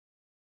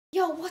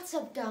Yo, what's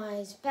up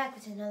guys? Back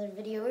with another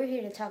video. We're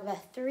here to talk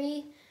about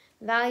 3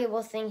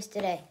 valuable things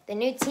today. The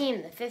new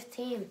team, the 5th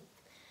team,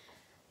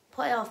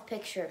 playoff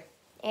picture,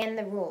 and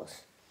the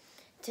rules.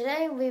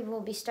 Today we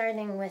will be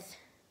starting with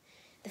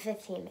the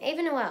 5th team.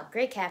 Ava Noel,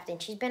 great captain.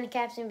 She's been a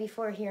captain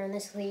before here in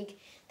this league.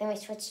 Then we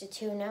switched to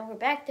 2. Now we're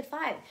back to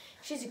 5.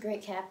 She's a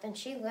great captain.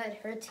 She led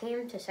her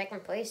team to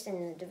 2nd place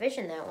in the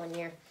division that one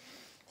year.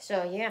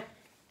 So yeah.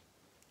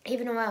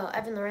 Ava Noel,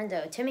 Evan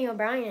Lorenzo, Timmy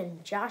O'Brien,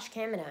 and Josh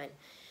Camadine.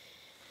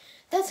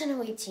 That's an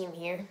elite team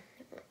here.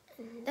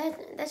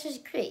 That's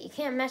just great. You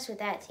can't mess with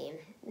that team.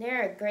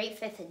 They're a great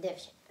 5th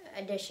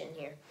edition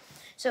here.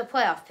 So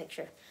playoff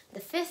picture. The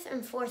 5th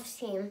and 4th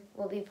team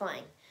will be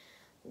playing.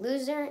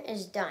 Loser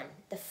is done.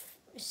 The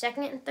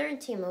 2nd and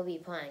 3rd team will be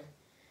playing.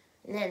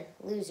 And then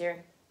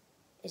loser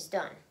is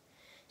done.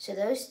 So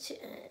those two,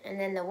 and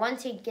then the 1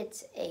 seed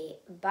gets a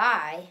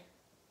bye.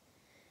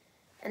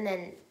 And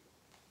then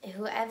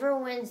whoever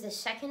wins the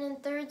 2nd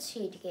and 3rd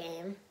seed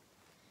game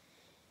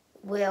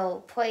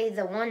will play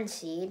the 1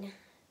 seed, and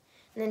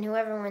then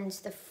whoever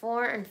wins the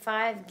 4 and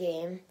 5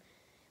 game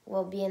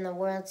will be in the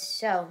World.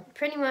 So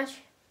pretty much,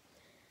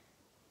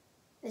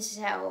 this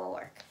is how it will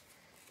work.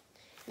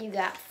 You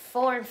got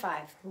 4 and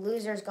 5,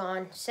 losers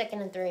gone.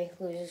 2nd and 3,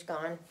 losers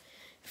gone.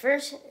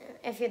 First,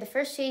 if you're the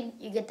 1st seed,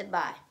 you get the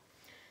bye.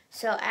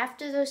 So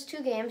after those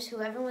 2 games,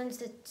 whoever wins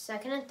the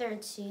 2nd and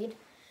 3rd seed,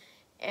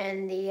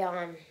 and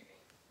the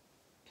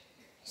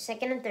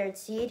 2nd and 3rd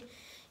seed,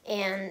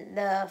 and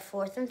the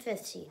 4th and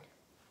 5th seed.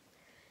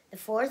 The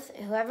 4th,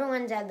 whoever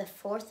wins out of the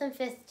 4th and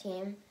 5th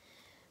team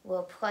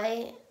will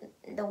play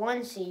the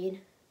 1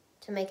 seed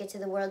to make it to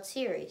the World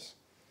Series.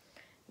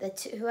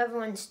 Whoever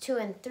wins 2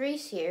 and 3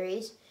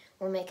 series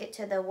will make it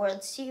to the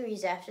World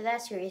Series after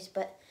that series.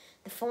 But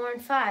the 4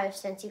 and 5,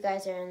 since you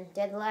guys are in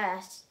dead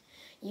last,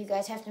 you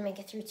guys have to make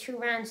it through 2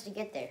 rounds to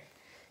get there.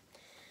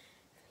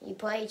 You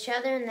play each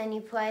other and then you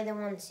play the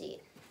 1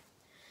 seed.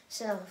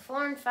 So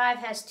 4 and 5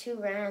 has 2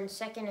 rounds.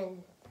 2nd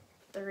and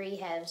 3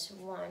 has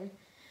 1.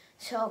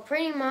 So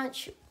pretty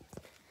much,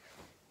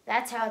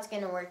 that's how it's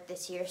going to work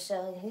this year.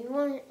 So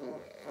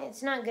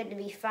it's not good to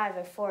be 5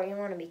 or 4. You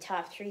want to be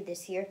top 3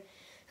 this year.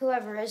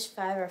 Whoever is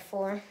 5 or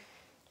 4,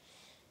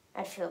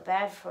 I'd feel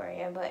bad for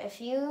you. But if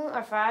you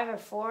are 5 or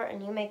 4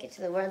 and you make it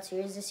to the World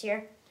Series this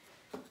year,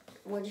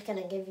 we're just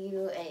going to give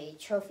you a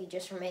trophy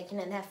just for making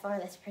it that far.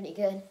 That's pretty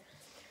good.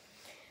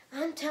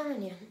 I'm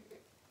telling you.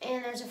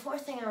 And there's a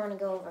 4th thing I want to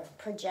go over,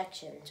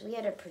 projections. We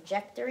had a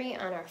projectory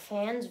on our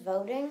fans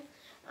voting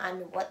on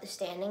what the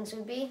standings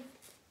would be.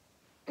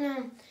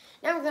 Now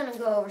we're going to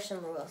go over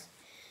some rules.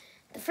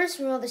 The first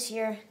rule this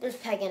year, there's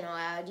pegging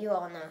allowed. You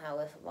all know how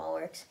football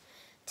works.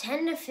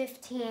 10 to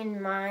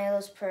 15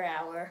 miles per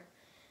hour.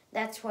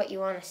 That's what you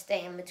want to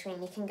stay in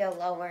between. You can go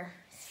lower.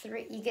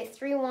 You get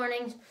 3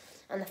 warnings.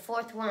 On the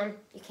 4th one,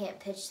 you can't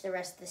pitch the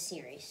rest of the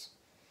series.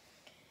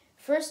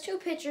 First 2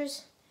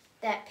 pitchers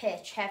that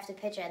pitch have to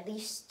pitch at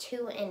least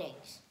 2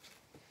 innings.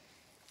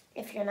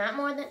 If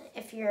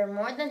you're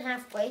more than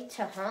halfway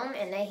to home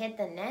and they hit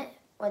the net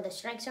or the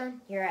strike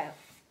zone, you're out.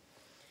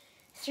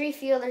 3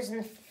 fielders in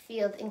the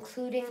field,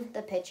 including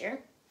the pitcher.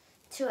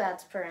 2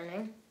 outs per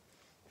inning.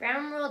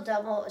 Ground rule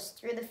double is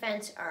through the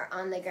fence or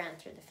on the ground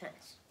through the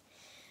fence.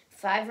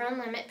 5-run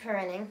limit per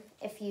inning.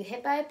 If you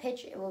hit by a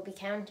pitch, it will be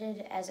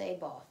counted as a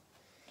ball.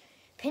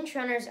 Pinch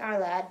runners are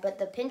allowed, but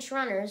the pinch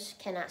runners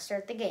cannot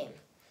start the game.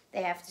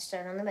 They have to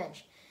start on the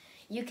bench.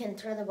 You can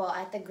throw the ball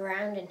at the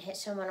ground and hit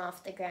someone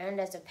off the ground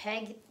as a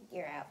peg,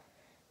 you're out.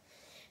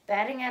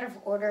 Batting out of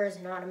order is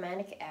an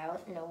automatic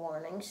out, no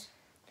warnings.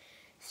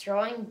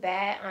 Throwing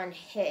bat on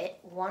hit,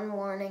 1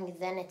 warning,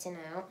 then it's an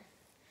out.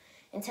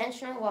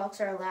 Intentional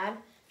walks are allowed.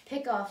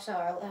 Pickoffs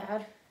are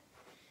allowed.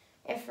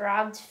 If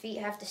robbed, feet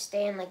have to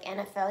stay in, like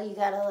NFL, you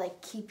gotta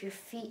keep your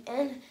feet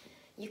in.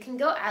 You can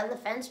go out of the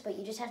fence, but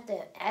you just have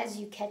to, as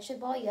you catch the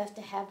ball, you have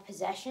to have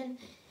possession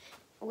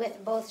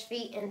with both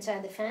feet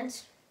inside the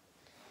fence.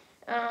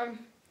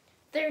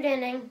 3rd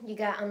inning, you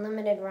got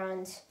unlimited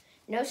runs,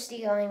 no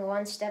stealing,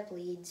 1-step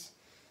leads.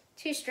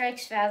 2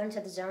 strikes, fouled into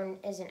the zone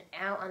is an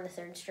out on the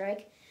 3rd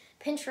strike.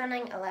 Pinch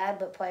running allowed,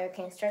 but player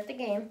can't start the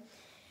game.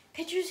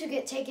 Pitchers who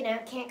get taken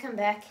out can't come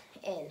back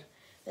in,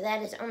 but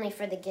that is only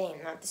for the game,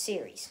 not the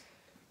series.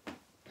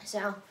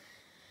 So,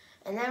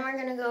 and then we're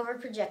going to go over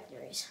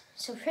projectories.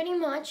 So pretty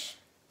much,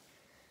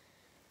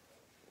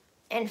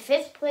 in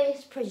 5th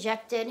place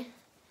projected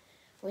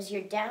was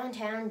your your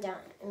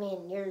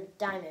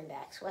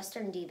Diamondbacks,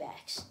 Western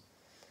D-backs.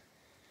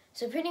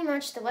 So pretty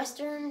much the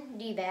Western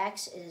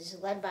D-backs is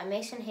led by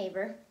Mason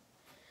Haber.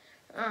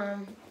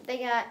 They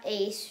got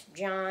Ace,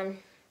 John,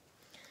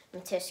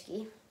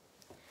 Matiski.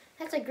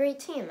 That's a great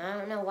team. I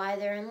don't know why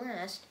they're in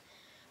last.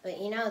 But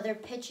their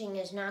pitching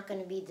is not going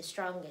to be the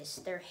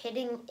strongest. Their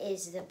hitting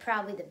is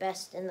probably the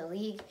best in the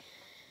league.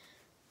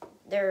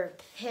 Their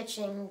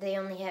pitching, they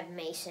only have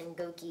Mason.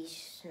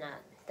 Goki's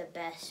not the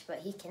best, but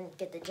he can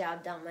get the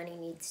job done when he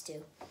needs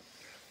to.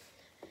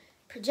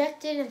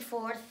 Projected in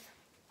 4th,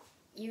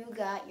 you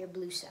got your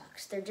Blue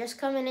Sox. They're just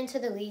coming into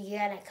the league. You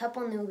got a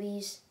couple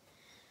newbies.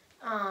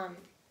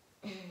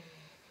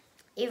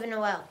 Ava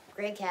Noel,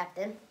 great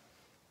captain.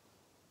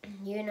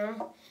 You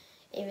know,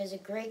 Ava's a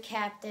great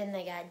captain.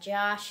 They got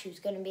Josh, who's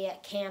going to be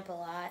at camp a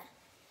lot.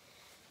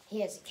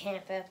 He has a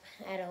camp up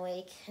at a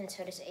lake, and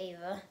so does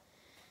Ava.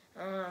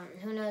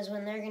 Who knows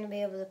when they're going to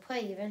be able to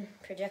play even.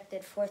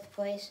 Projected 4th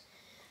place.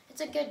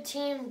 It's a good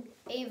team.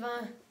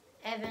 Ava,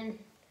 Evan,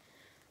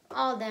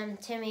 all of them.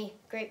 Timmy,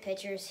 great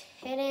pitchers.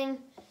 Hitting,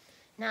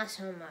 not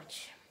so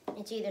much.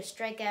 It's either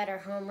strikeout or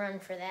home run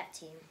for that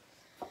team.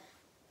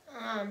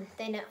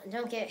 They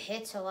don't get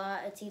hits a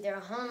lot. It's either a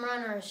home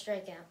run or a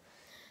strikeout.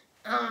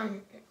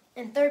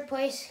 In 3rd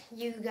place,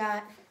 you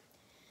got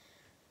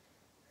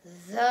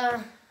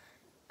the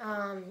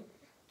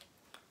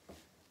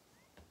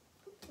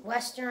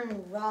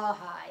Western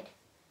Rawhide.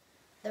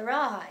 The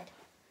Rawhide.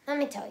 Let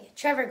me tell you,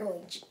 Trevor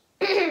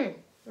Goey.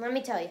 Let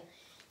me tell you,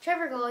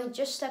 Trevor Goey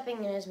just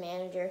stepping in as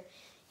manager.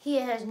 He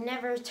has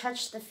never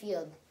touched the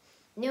field.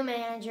 New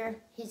manager.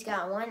 He's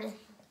got 1,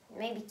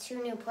 maybe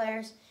 2 new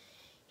players.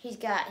 He's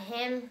got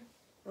him,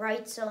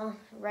 Reitzel.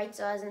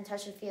 Reitzel hasn't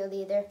touched the field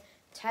either.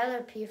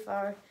 Tyler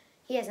Pifar,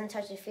 he hasn't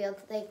touched the field.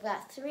 They've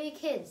got 3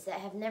 kids that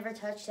have never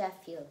touched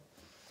that field.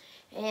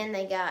 And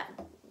they got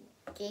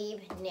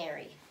Gabe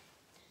Neri.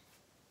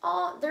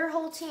 Their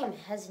whole team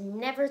has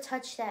never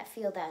touched that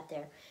field out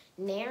there.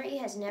 Neri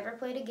has never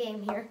played a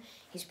game here.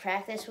 He's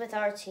practiced with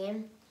our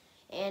team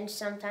and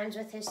sometimes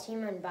with his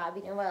team when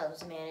Bobby Noel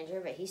was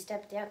manager, but he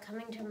stepped out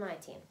coming to my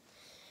team.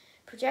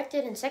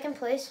 Projected in 2nd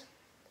place,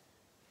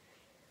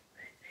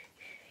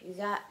 you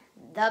got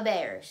the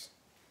Bears.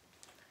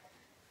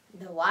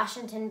 The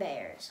Washington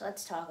Bears.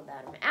 Let's talk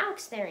about them.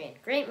 Alex Therian,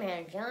 great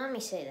manager. Let me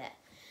say that.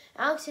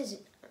 Alex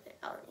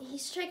he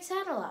strikes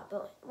out a lot,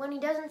 but when he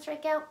doesn't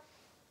strike out,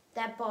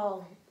 that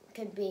ball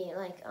could be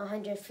like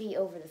 100 feet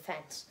over the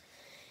fence.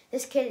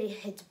 This kid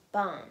hits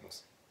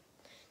bombs.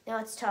 Now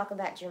let's talk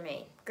about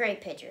Jermaine.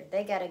 Great pitcher.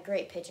 They got a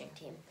great pitching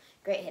team.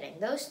 Great hitting.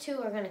 Those 2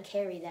 are going to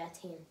carry that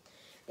team.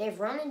 They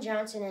have Ronan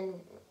Johnson and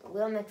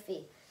Will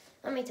McPhee.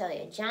 Let me tell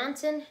you,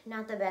 Johnson,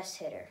 not the best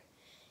hitter.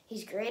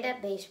 He's great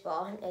at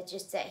baseball. It's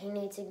just that he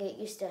needs to get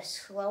used to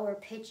slower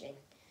pitching.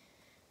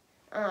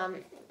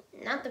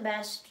 Not the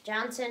best.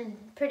 Johnson,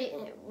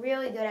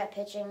 really good at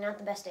pitching, not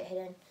the best at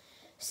hitting.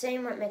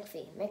 Same with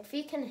McPhee.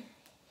 McPhee can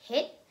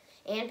hit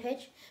and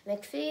pitch.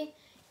 McPhee,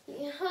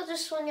 he'll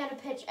just swing at a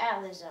pitch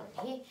out of the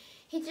zone.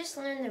 He just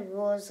learned the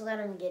rules, let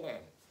him get in.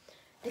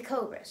 The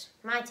Cobras,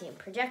 my team,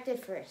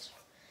 projected 1st,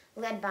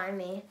 led by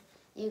me.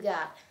 You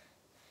got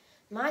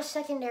my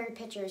secondary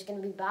pitcher is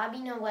going to be Bobby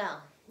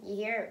Noel. You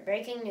hear it,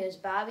 breaking news,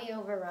 Bobby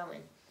over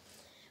Rowan.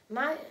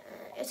 My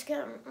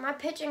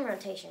pitching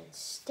rotation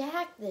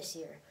stacked this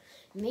year.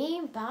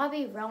 Me,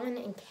 Bobby, Rowan,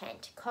 and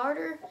Kent.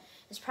 Carter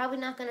is probably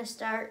not going to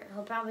start.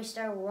 He'll probably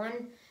start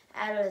 1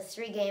 out of the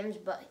 3 games,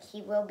 but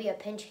he will be a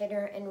pinch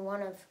hitter in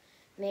 1 of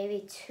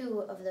maybe 2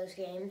 of those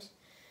games.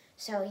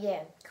 So, yeah,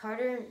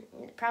 Carter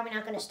probably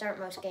not going to start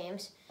most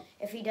games.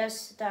 If he does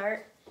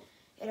start,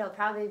 it'll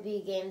probably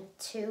be game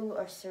 2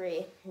 or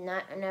 3,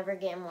 never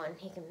game 1.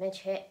 He can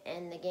pinch hit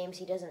in the games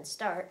he doesn't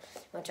start,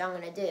 which I'm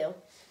going to do.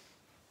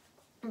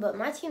 But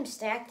my team's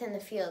stacked in the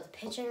field,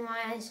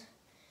 pitching-wise,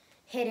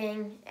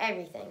 hitting,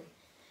 everything.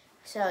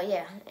 So,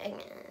 yeah,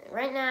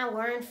 right now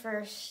we're in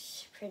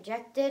 1st,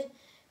 projected.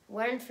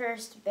 We're in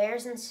 1st,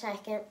 Bears in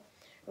 2nd,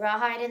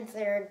 Rawhide in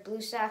 3rd,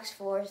 Blue Sox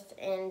 4th,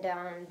 and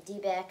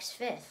D-backs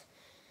 5th.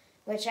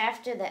 Which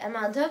after the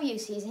MLW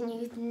season,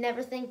 you'd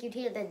never think you'd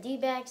hear the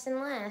D-backs in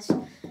last.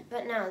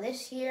 But no,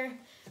 this year,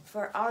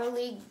 for our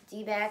league,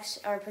 D-backs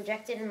are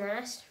projected in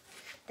last.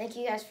 Thank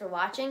you guys for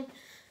watching.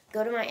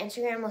 Go to my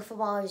Instagram,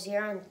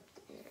 WiffleBaller0, and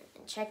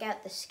check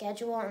out the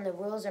schedule and the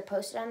rules are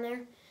posted on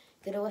there.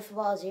 Go to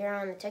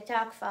WiffleBaller0 on the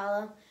TikTok,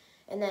 follow.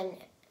 And then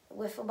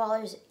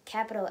WiffleBallers,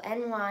 capital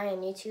NY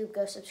on YouTube.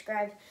 Go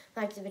subscribe,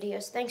 like the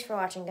videos. Thanks for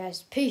watching,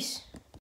 guys. Peace.